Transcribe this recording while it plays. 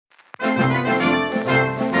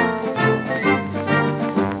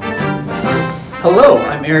Hello,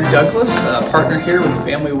 I'm Eric Douglas, partner here with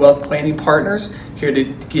Family Wealth Planning Partners, here to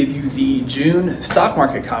give you the June stock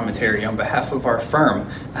market commentary on behalf of our firm.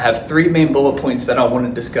 I have three main bullet points that I want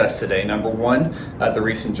to discuss today. Number one, the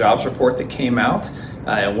recent jobs report that came out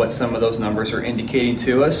and what some of those numbers are indicating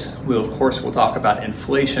to us. We'll talk about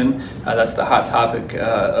inflation. That's the hot topic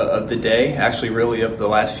of the day, actually really of the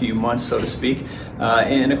last few months, so to speak.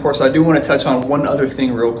 And of course, I do want to touch on one other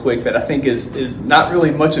thing real quick that I think is not really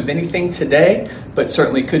much of anything today, but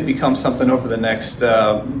certainly could become something over the next,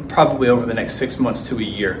 probably over the next 6 months to a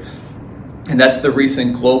year. And that's the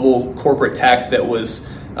recent global corporate tax that was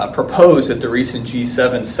proposed at the recent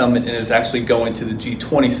G7 summit and is actually going to the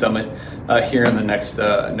G20 summit here in the next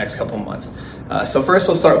couple of months. So first,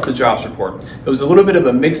 let's start with the jobs report. It was a little bit of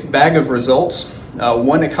a mixed bag of results.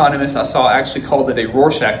 One economist I saw actually called it a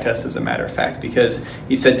Rorschach test, as a matter of fact, because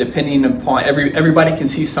he said depending upon everybody can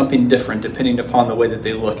see something different depending upon the way that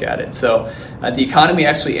they look at it. So the economy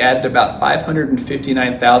actually added about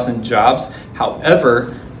 559,000 jobs.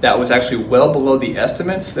 However, that was actually well below the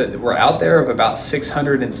estimates that were out there of about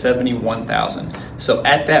 671,000. So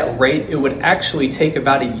at that rate, it would actually take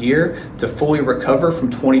about a year to fully recover from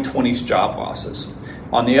 2020's job losses.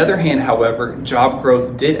 On the other hand, however, job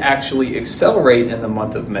growth did actually accelerate in the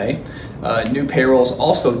month of May. New payrolls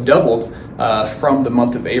also doubled from the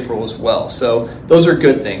month of April as well. So those are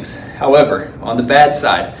good things. However, on the bad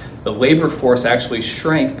side, the labor force actually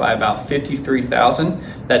shrank by about 53,000.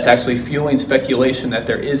 That's actually fueling speculation that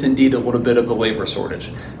there is indeed a little bit of a labor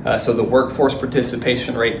shortage. So the workforce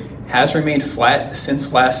participation rate has remained flat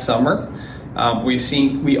since last summer.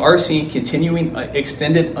 We are seeing continuing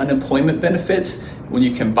extended unemployment benefits. When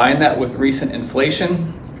you combine that with recent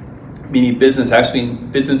inflation, meaning businesses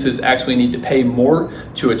actually need to pay more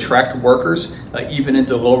to attract workers, even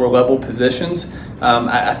into lower level positions.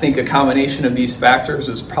 I think a combination of these factors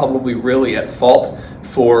is probably really at fault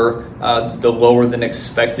for the lower than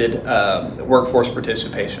expected workforce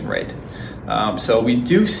participation rate. So we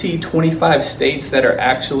do see 25 states that are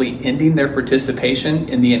actually ending their participation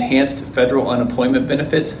in the enhanced federal unemployment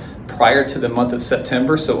benefits prior to the month of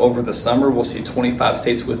September. So over the summer, we'll see 25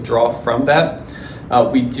 states withdraw from that.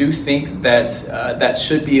 We do think that that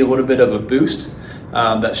should be a little bit of a boost.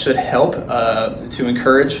 That should help to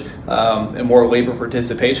encourage more labor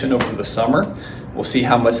participation over the summer. We'll see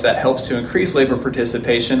how much that helps to increase labor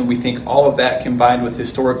participation. We think all of that combined with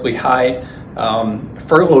historically high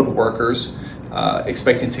furloughed workers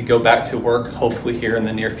expecting to go back to work hopefully here in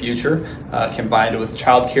the near future, combined with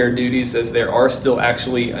childcare duties, as there are still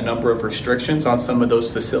actually a number of restrictions on some of those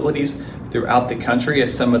facilities throughout the country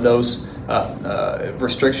as some of those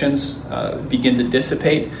restrictions begin to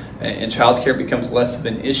dissipate and childcare becomes less of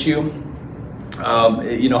an issue.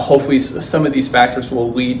 Hopefully some of these factors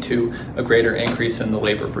will lead to a greater increase in the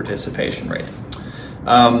labor participation rate.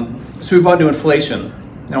 Let's move on to inflation.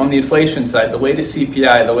 Now on the inflation side, the latest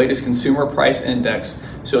CPI, the latest consumer price index,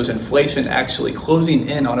 shows inflation actually closing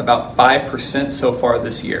in on about 5% so far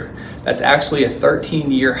this year. That's actually a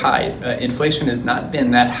 13-year high. Inflation has not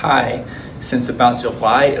been that high since about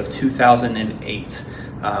July of 2008.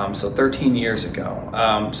 So 13 years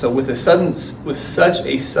ago. So with such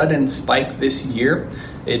a sudden spike this year,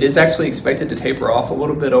 it is actually expected to taper off a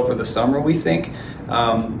little bit over the summer, we think.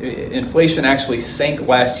 Inflation actually sank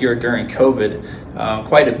last year during COVID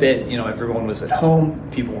quite a bit. Everyone was at home,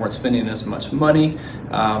 people weren't spending as much money,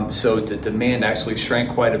 so the demand actually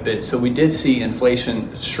shrank quite a bit. So we did see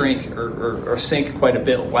inflation shrink or sink quite a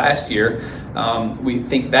bit last year. We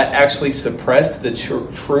think that actually suppressed the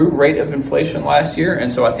true rate of inflation last year,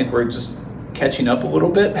 and so I think we're just catching up a little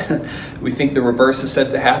bit. We think the reverse is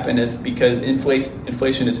set to happen is because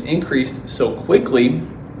inflation has increased so quickly.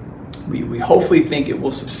 We hopefully think it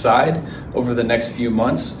will subside over the next few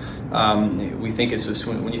months. We think it's just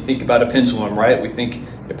when you think about a pendulum, right? We think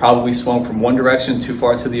it probably swung from one direction too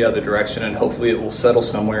far to the other direction, and hopefully it will settle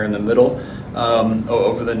somewhere in the middle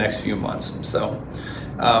over the next few months. So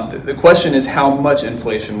the question is how much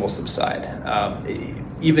inflation will subside.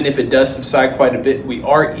 Even if it does subside quite a bit, we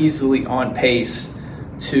are easily on pace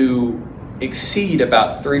to exceed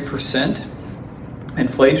about 3%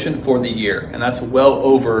 inflation for the year, and that's well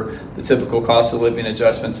over the typical cost of living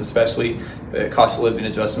adjustments, especially cost of living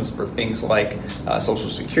adjustments for things like Social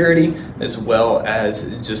Security, as well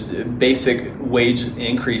as just basic wage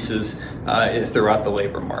increases throughout the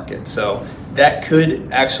labor market. So that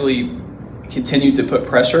could actually continue to put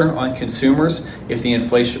pressure on consumers if the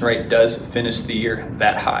inflation rate does finish the year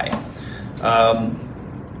that high.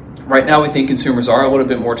 Right now, we think consumers are a little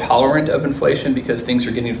bit more tolerant of inflation because things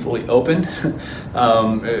are getting fully open,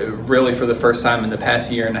 really for the first time in the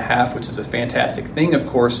past year and a half, which is a fantastic thing, of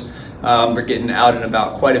course. They're getting out and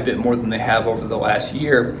about quite a bit more than they have over the last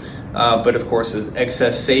year. But of course, as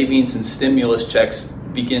excess savings and stimulus checks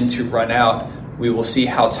begin to run out, we will see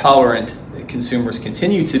how tolerant consumers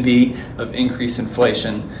continue to be of increased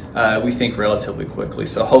inflation, we think relatively quickly.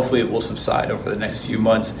 So hopefully it will subside over the next few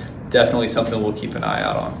months. Definitely something we'll keep an eye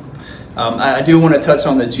out on. I do want to touch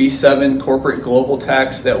on the G7 corporate global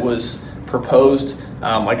tax that was proposed.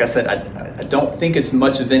 Like I said, I don't think it's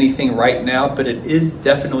much of anything right now, but it is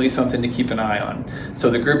definitely something to keep an eye on. So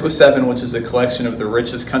the Group of Seven, which is a collection of the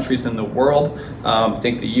richest countries in the world,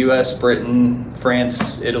 think the US, Britain,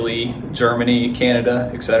 France, Italy, Germany,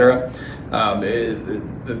 Canada, etc.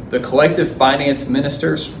 The collective finance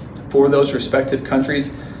ministers for those respective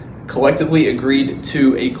countries collectively agreed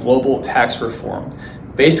to a global tax reform.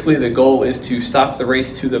 Basically, the goal is to stop the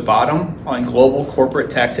race to the bottom on global corporate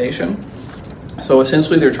taxation. So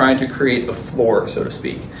essentially, they're trying to create a floor, so to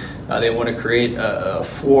speak. They want to create a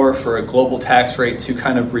floor for a global tax rate to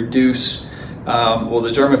kind of reduce.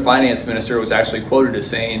 The German finance minister was actually quoted as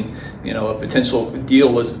saying, a potential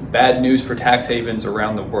deal was bad news for tax havens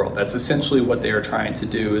around the world. That's essentially what they are trying to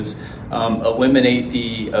do, is eliminate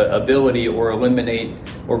the ability or eliminate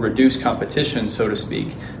or reduce competition, so to speak.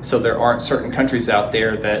 So there aren't certain countries out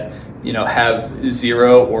there that have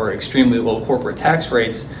zero or extremely low corporate tax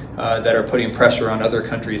rates that are putting pressure on other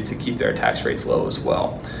countries to keep their tax rates low as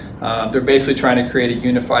well. They're basically trying to create a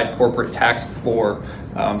unified corporate tax floor,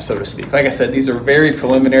 so to speak. Like I said, these are very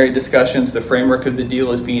preliminary discussions. The framework of the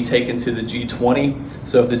deal is being taken to the G20.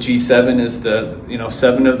 So if the G7 is the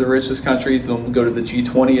 7 of the richest countries, then we'll go to the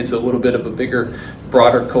G20. It's a little bit of a bigger,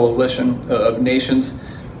 broader coalition of nations.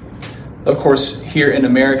 Of course, here in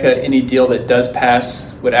America, any deal that does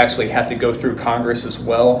pass would actually have to go through Congress as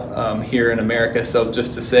well here in America. So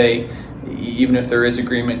just to say, even if there is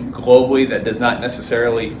agreement globally, that does not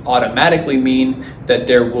necessarily automatically mean that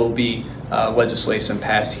there will be legislation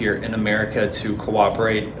passed here in America to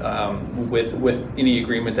cooperate with any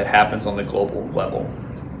agreement that happens on the global level.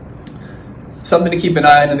 Something to keep an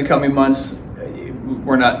eye on in the coming months.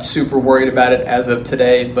 We're not super worried about it as of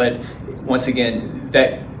today, but once again,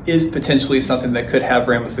 that is potentially something that could have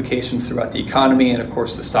ramifications throughout the economy and, of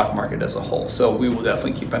course, the stock market as a whole. So we will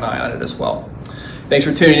definitely keep an eye on it as well. Thanks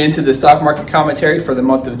for tuning into the stock market commentary for the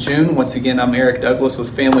month of June. Once again, I'm Eric Douglas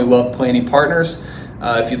with Family Wealth Planning Partners.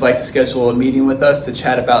 If you'd like to schedule a meeting with us to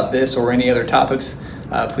chat about this or any other topics,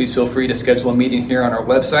 please feel free to schedule a meeting here on our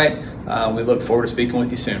website. We look forward to speaking with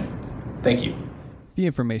you soon. Thank you. The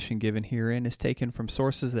information given herein is taken from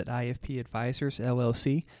sources that IFP Advisors,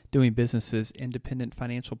 LLC, doing business as Independent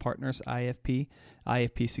Financial Partners, IFP,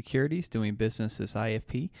 IFP Securities, doing business as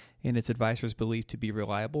IFP, and its advisors believed to be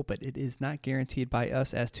reliable, but it is not guaranteed by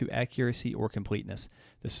us as to accuracy or completeness.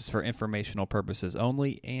 This is for informational purposes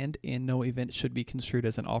only, and in no event should be construed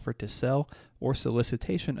as an offer to sell or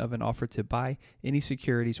solicitation of an offer to buy any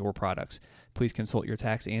securities or products. Please consult your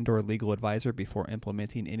tax and/or legal advisor before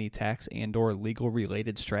implementing any tax and/or legal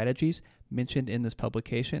related strategies mentioned in this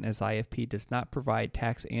publication, as IFP does not provide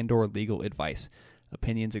tax and/or legal advice.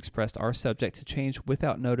 Opinions expressed are subject to change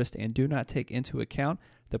without notice and do not take into account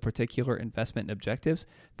the particular investment objectives,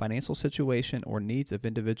 financial situation, or needs of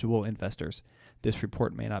individual investors. This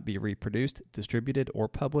report may not be reproduced, distributed, or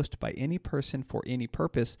published by any person for any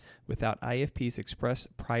purpose without IFP's express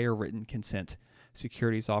prior written consent.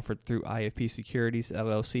 Securities offered through IFP Securities,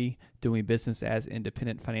 LLC, doing business as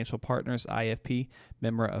Independent Financial Partners, IFP,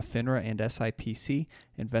 member of FINRA and SIPC.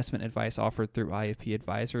 Investment advice offered through IFP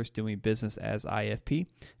Advisors, doing business as IFP,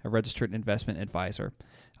 a registered investment advisor.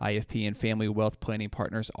 IFP and Family Wealth Planning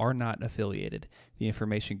Partners are not affiliated. The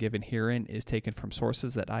information given herein is taken from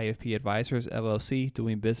sources that IFP Advisors, LLC,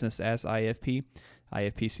 doing business as IFP,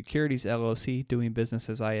 IFP Securities, LLC, doing business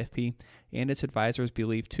as IFP, and its advisors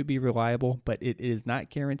believe to be reliable, but it is not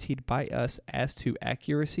guaranteed by us as to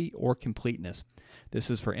accuracy or completeness. This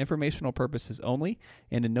is for informational purposes only,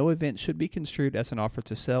 and in no event should be construed as an offer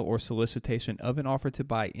to sell or solicitation of an offer to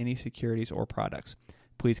buy any securities or products.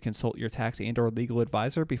 Please consult your tax and/or legal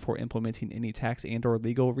advisor before implementing any tax and/or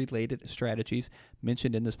legal related strategies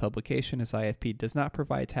mentioned in this publication, as IFP does not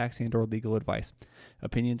provide tax and/or legal advice.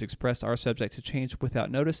 Opinions expressed are subject to change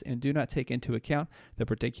without notice and do not take into account the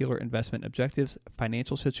particular investment objectives,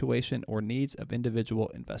 financial situation, or needs of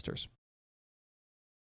individual investors.